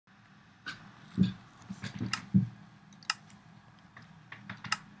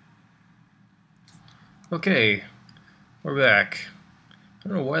Okay, we're back. I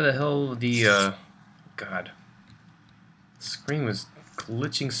don't know why the hell the, God. The screen was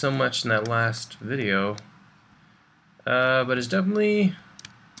glitching so much in that last video. But it's definitely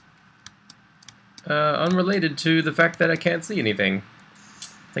unrelated to the fact that I can't see anything.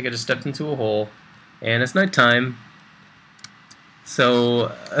 I think I just stepped into a hole. And it's nighttime.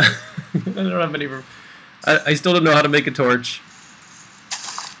 So, I don't have any... I still don't know how to make a torch.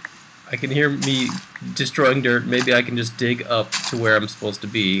 I can hear me destroying dirt. Maybe I can just dig up to where I'm supposed to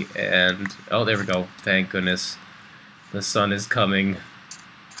be, and... Oh, there we go. Thank goodness. The sun is coming.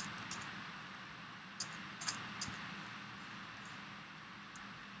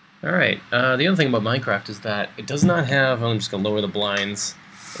 Alright, the other thing about Minecraft is that it does not have... I'm just going to lower the blinds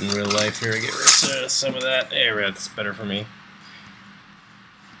in real life here and get rid of some of that. There, that's better for me.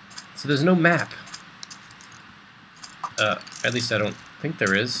 So there's no map. At least I don't think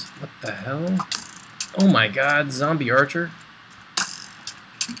there is. What the hell? Oh my god, zombie archer.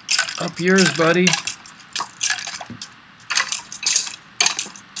 Up yours, buddy.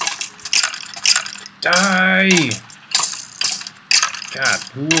 Die! God,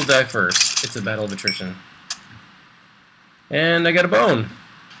 who will die first? It's a battle of attrition. And I got a bone.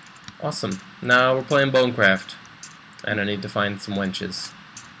 Awesome. Now we're playing Bonecraft. And I need to find some wenches.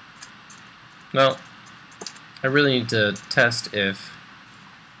 Well, I really need to test if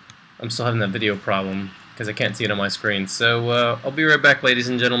I'm still having that video problem, because I can't see it on my screen. So, I'll be right back, ladies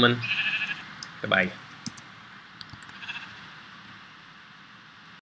and gentlemen. Goodbye.